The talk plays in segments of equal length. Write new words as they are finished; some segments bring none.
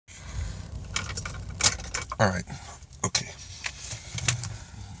All right. Okay.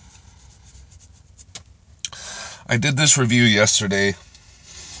 I did this review yesterday.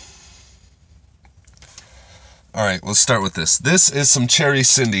 All right, let's start with this. This is some Cherry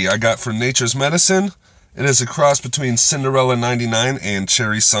Cindy I got from Nature's Medicine. It is a cross between Cinderella 99 and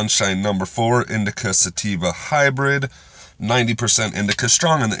Cherry Sunshine No. 4 Indica Sativa Hybrid. 90% indica,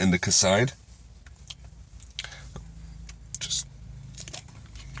 strong on the indica side.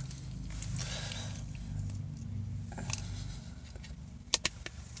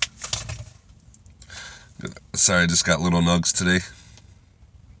 Sorry, I just got little nugs today.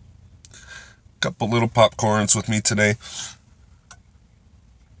 Couple little popcorns with me today.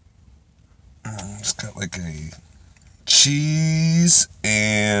 Just got like a cheese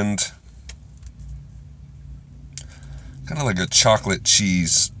and kind of like a chocolate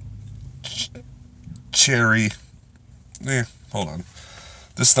cheese cherry. Hold on.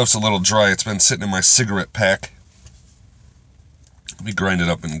 This stuff's a little dry. It's been sitting in my cigarette pack. Let me grind it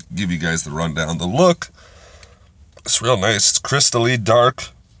up and give you guys the rundown. The look, it's real nice. It's crystally dark,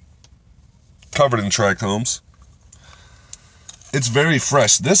 covered in trichomes. It's very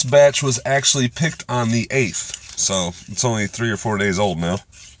fresh. This batch was actually picked on the 8th, so it's only 3 or 4 days old now.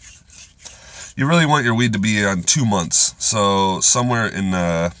 You really want your weed to be on 2 months, so somewhere in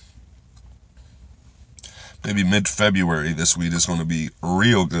maybe mid-February, this weed is going to be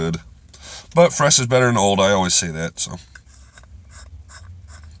real good. But fresh is better than old, I always say that, so.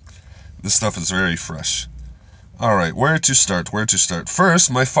 This stuff is very fresh. Alright, where to start? First,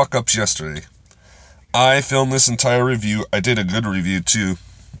 my fuck-ups yesterday. I filmed this entire review. I did a good review, too.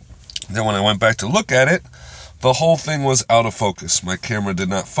 Then when I went back to look at it, the whole thing was out of focus. My camera did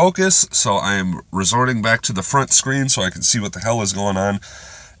not focus, so I am resorting back to the front screen so I can see what the hell is going on.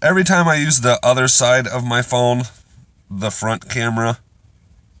 Every time I use the other side of my phone, the front camera,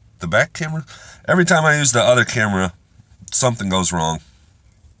 the back camera, every time I use the other camera, something goes wrong.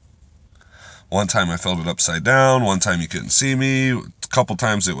 One time I felt it upside down, one time you couldn't see me, a couple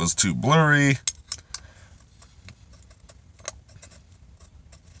times it was too blurry.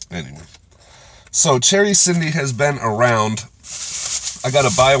 Anyway, so Cherry Cindy has been around. I got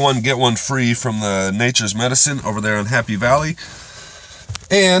a buy one, get one free from the Nature's Medicine over there in Happy Valley.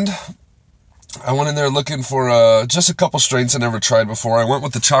 And I went in there looking for just a couple strains I never tried before. I went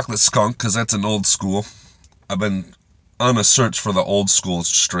with the Chocolate Skunk because that's an old school. I've been on a search for the old school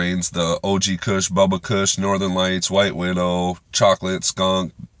strains, the OG Kush, Bubba Kush, Northern Lights, White Widow, Chocolate,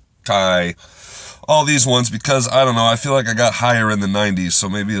 Skunk, Thai, all these ones, because, I don't know, I feel like I got higher in the 90s, so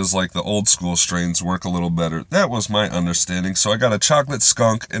maybe it was like the old school strains work a little better. That was my understanding. So I got a Chocolate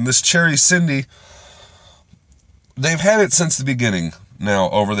Skunk, and this Cherry Cindy, they've had it since the beginning now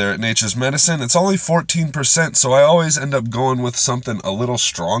over there at Nature's Medicine. It's only 14%, so I always end up going with something a little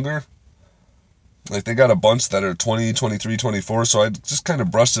stronger. Like, they got a bunch that are 20, 23, 24, so I just kind of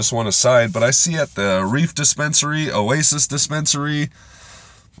brushed this one aside. But I see at the Reef Dispensary, Oasis Dispensary,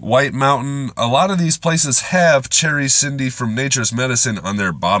 White Mountain, a lot of these places have Cherry Cindy from Nature's Medicine on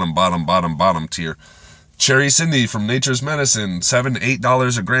their bottom tier. Cherry Cindy from Nature's Medicine, $7 to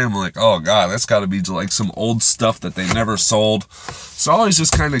 $8 a gram. I'm like, oh god, that's got to be like some old stuff that they never sold. So I always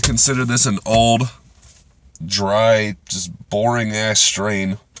just kind of consider this an old, dry, just boring ass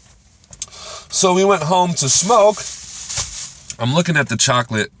strain. So we went home to smoke. I'm looking at the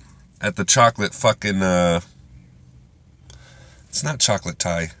chocolate fucking, it's not chocolate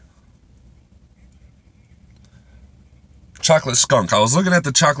Thai. Chocolate Skunk. I was looking at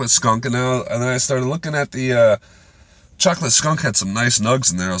the Chocolate Skunk, and then I started looking at the, Chocolate Skunk had some nice nugs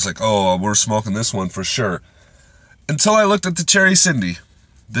in there. I was like, oh, we're smoking this one for sure. Until I looked at the Cherry Cindy.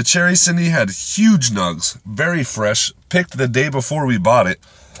 The Cherry Cindy had huge nugs, very fresh, picked the day before we bought it.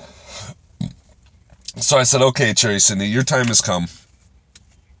 So I said, okay, Cherry Cindy, your time has come.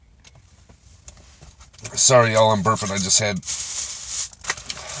 Sorry, y'all, I'm burping. I just had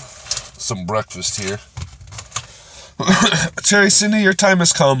some breakfast here. Cherry Cindy, your time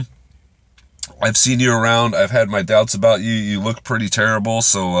has come. I've seen you around. I've had my doubts about you. You look pretty terrible,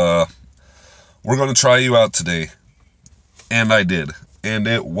 so we're going to try you out today. And I did. And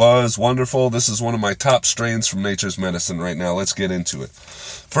it was wonderful. This is one of my top strains from Nature's Medicine right now. Let's get into it.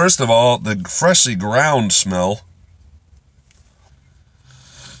 First of all, the freshly ground smell.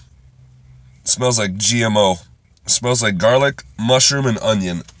 It smells like GMO. It smells like garlic, mushroom, and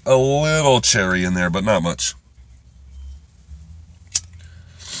onion. A little cherry in there, but not much.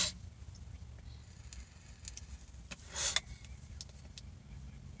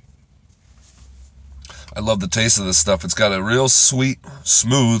 I love the taste of this stuff. It's got a real sweet,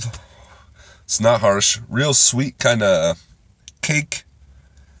 smooth, it's not harsh, real sweet kind of cake,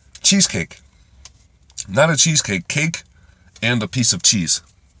 cheesecake. Not a cheesecake, cake and a piece of cheese.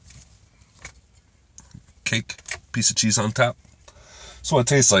 Cake, piece of cheese on top. That's what it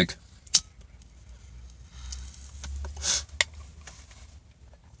tastes like.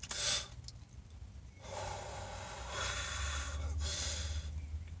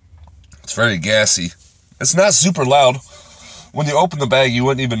 It's very gassy. It's not super loud. When you open the bag, you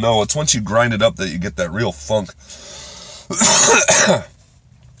wouldn't even know. It's once you grind it up that you get that real funk.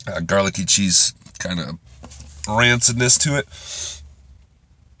 Garlicky cheese kind of rancidness to it.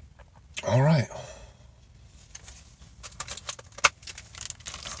 All right.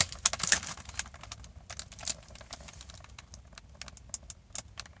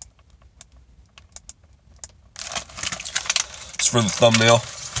 It's for the thumbnail.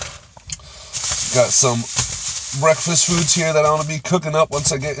 Got some breakfast foods here that I want to be cooking up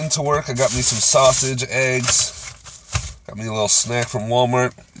once I get into work. I got me some sausage, eggs. Got me a little snack from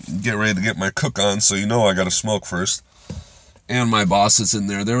Walmart. Get ready to get my cook on, so you know I got to smoke first. And my boss is in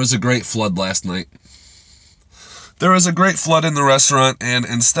there. There was a great flood last night. There was a great flood in the restaurant, and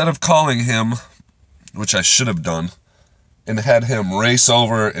instead of calling him, which I should have done, and had him race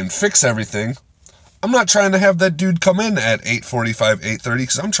over and fix everything, I'm not trying to have that dude come in at 8:45, 8:30,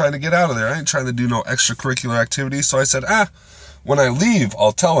 because I'm trying to get out of there. I ain't trying to do no extracurricular activities. So I said, when I leave,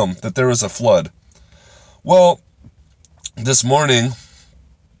 I'll tell him that there was a flood. Well, this morning,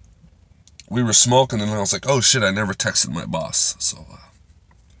 we were smoking, and I was like, oh shit, I never texted my boss. So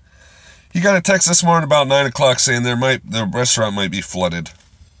he got a text this morning about 9 o'clock saying the restaurant might be flooded.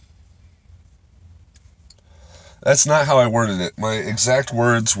 That's not how I worded it. My exact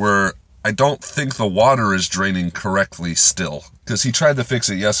words were, I don't think the water is draining correctly still. Because he tried to fix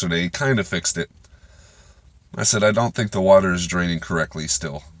it yesterday. He kind of fixed it. I said, I don't think the water is draining correctly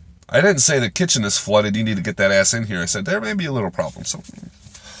still. I didn't say the kitchen is flooded. You need to get that ass in here. I said, there may be a little problem. So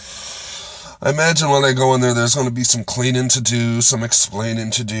I imagine when I go in there, there's going to be some cleaning to do, some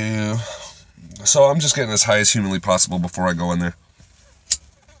explaining to do. So I'm just getting as high as humanly possible before I go in there.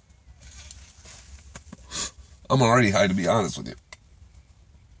 I'm already high, to be honest with you.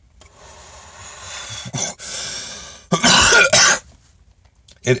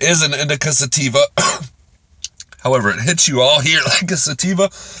 It is an indica sativa. However, it hits you all here like a sativa,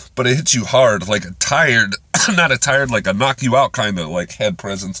 but it hits you hard, like a tired, not a tired, like a knock you out kind of like head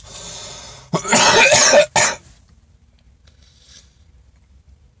presence.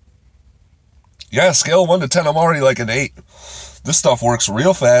 Yeah, scale 1 to 10, I'm already like an 8. This stuff works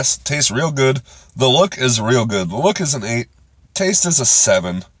real fast, tastes real good. The look is real good. The look is an 8. Taste is a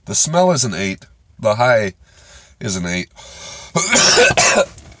 7. The smell is an 8. The high is an 8.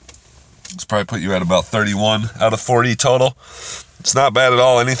 It's probably put you at about 31 out of 40 total. It's not bad at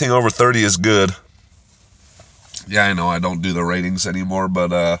all. Anything over 30 is good. Yeah, I know I don't do the ratings anymore,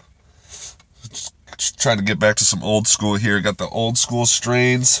 but just trying to get back to some old school here. Got the old school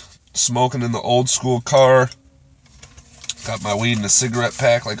strains. Smoking in the old school car. Got my weed in a cigarette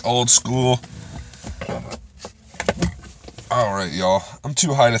pack like old school. Alright, y'all. I'm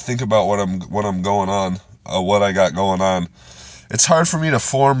too high to think about what I'm going on. What I got going on. It's hard for me to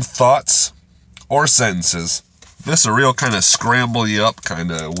form thoughts or sentences. This is a real kind of scramble you up kind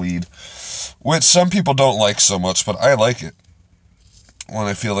of weed, which some people don't like so much, but I like it. When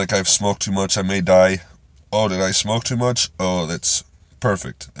I feel like I've smoked too much, I may die. Oh, did I smoke too much? Oh, that's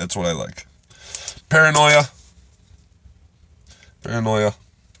perfect. That's what I like. Paranoia. Paranoia.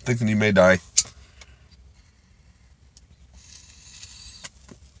 Thinking you may die.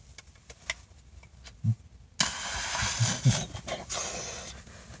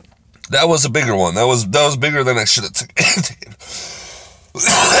 That was a bigger one. That was bigger than I should have taken.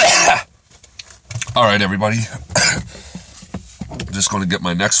 All right, everybody. Just going to get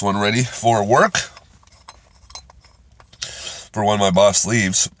my next one ready for work. For when my boss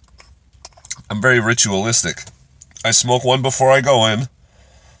leaves. I'm very ritualistic. I smoke one before I go in,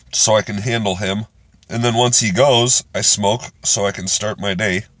 so I can handle him. And then once he goes, I smoke so I can start my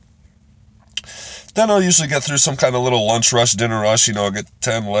day. Then I'll usually get through some kind of little lunch rush, dinner rush, you know, I'll get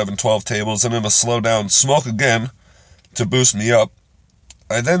 10, 11, 12 tables, and then I'll slow down, smoke again to boost me up.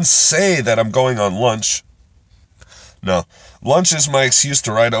 I then say that I'm going on lunch. No, lunch is my excuse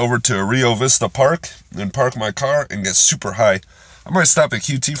to ride over to Rio Vista Park and park my car and get super high. I might stop at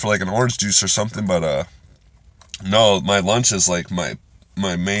QT for like an orange juice or something, but no, my lunch is like my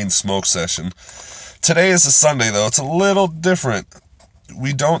main smoke session. Today is a Sunday, though. It's a little different.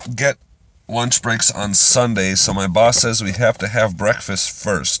 We don't get lunch breaks on Sundays, so my boss says we have to have breakfast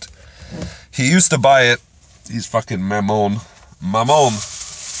first. He used to buy it. He's fucking mamon.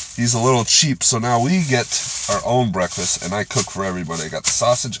 He's a little cheap, so now we get our own breakfast, and I cook for everybody. I got the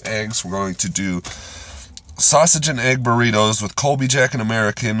sausage, eggs. We're going to do sausage and egg burritos with Colby Jack and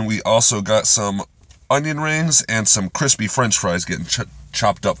American. We also got some onion rings and some crispy French fries getting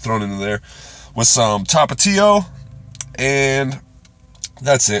chopped up, thrown into there, with some Tapatio, and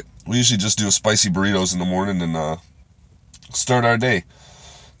that's it. We usually just do a spicy burritos in the morning and start our day.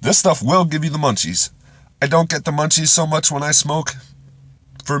 This stuff will give you the munchies. I don't get the munchies so much when I smoke.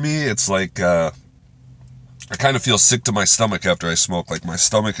 For me, it's like, I kind of feel sick to my stomach after I smoke. Like, my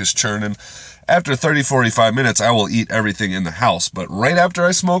stomach is churning. After 30-45 minutes, I will eat everything in the house. But right after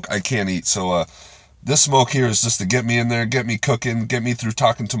I smoke, I can't eat. So, this smoke here is just to get me in there, get me cooking, get me through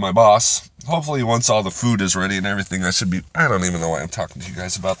talking to my boss. Hopefully, once all the food is ready and everything, I don't even know why I'm talking to you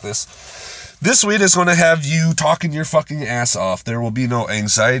guys about this. This weed is going to have you talking your fucking ass off. There will be no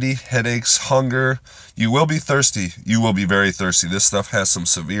anxiety, headaches, hunger. You will be thirsty. You will be very thirsty. This stuff has some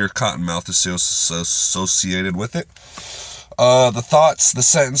severe cotton mouth associated with it. The thoughts, the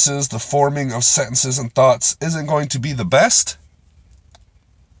sentences, the forming of sentences and thoughts isn't going to be the best.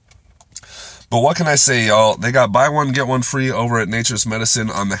 But what can I say, y'all? They got buy one, get one free over at Nature's Medicine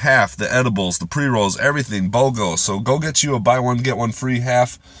on the half, the edibles, the pre-rolls, everything, BOGO. So go get you a buy one, get one free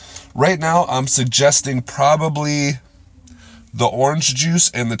half. Right now, I'm suggesting probably the orange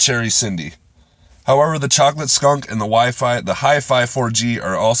juice and the cherry Cindy. However, the chocolate skunk and the Wi-Fi, the Hi-Fi 4G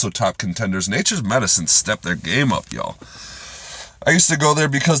are also top contenders. Nature's Medicine stepped their game up, y'all. I used to go there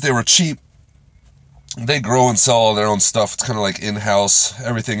because they were cheap. They grow and sell all their own stuff. It's kind of like in-house,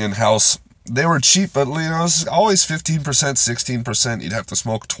 everything in-house. They were cheap, but you know, it's always 15%, 16%. You'd have to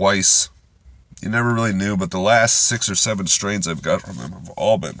smoke twice. You never really knew, but the last 6 or 7 strains I've got from them have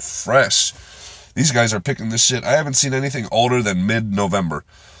all been fresh. These guys are picking this shit. I haven't seen anything older than mid-November.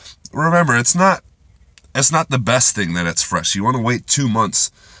 Remember, it's not the best thing that it's fresh. You want to wait 2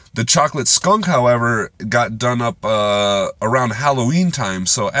 months. The chocolate skunk, however, got done up around Halloween time.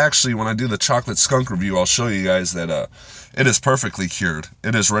 So actually, when I do the chocolate skunk review, I'll show you guys that it is perfectly cured.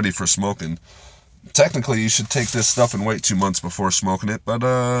 It is ready for smoking. Technically, you should take this stuff and wait 2 months before smoking it,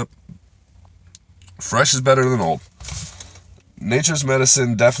 but fresh is better than old. Nature's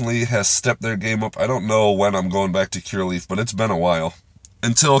Medicine definitely has stepped their game up. I don't know when I'm going back to Curaleaf, but it's been a while.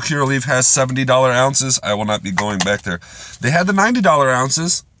 Until Curaleaf has $70 ounces, I will not be going back there. They had the $90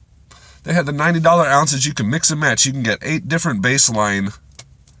 ounces. They had the $90 ounces you can mix and match. You can get 8 different baseline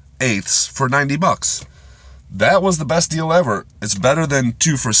eighths for $90. That was the best deal ever. It's better than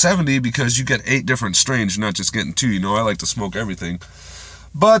 2 for $70 because you get 8 different strains. You're not just getting 2. You know, I like to smoke everything.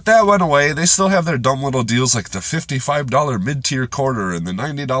 But that went away. They still have their dumb little deals like the $55 mid-tier quarter and the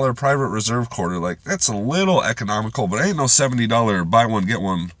 $90 private reserve quarter. Like, that's a little economical, but ain't no $70 buy one, get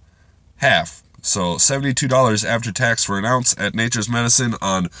one half. So $72 after tax for an ounce at Nature's Medicine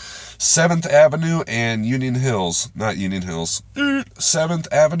on 7th Avenue and Union Hills. Not Union Hills.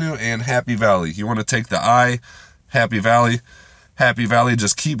 7th Avenue and Happy Valley. You want to take the I, Happy Valley. Happy Valley,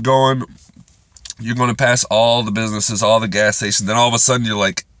 just keep going. You're going to pass all the businesses, all the gas stations. Then all of a sudden you're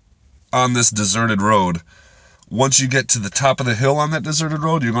like on this deserted road. Once you get to the top of the hill on that deserted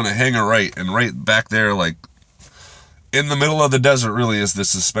road, you're going to hang a right. And right back there, like in the middle of the desert, really is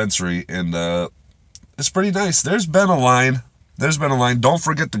this dispensary. And it's pretty nice. There's been a line. Don't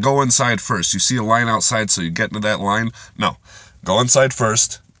forget to go inside first. You see a line outside, so you get into that line. No. Go inside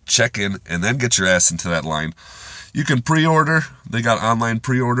first, check in, and then get your ass into that line. You can pre-order. They got online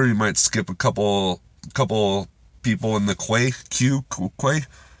pre-order. You might skip a couple people in the queue.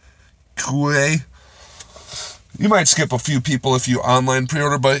 You might skip a few people if you online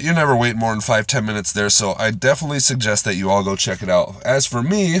pre-order, but you never wait more than 5-10 minutes there, so I definitely suggest that you all go check it out. As for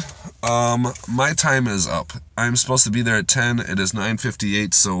me, my time is up. I'm supposed to be there at 10. It is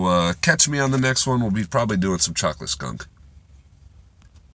 9:58, so catch me on the next one. We'll be probably doing some chocolate skunk.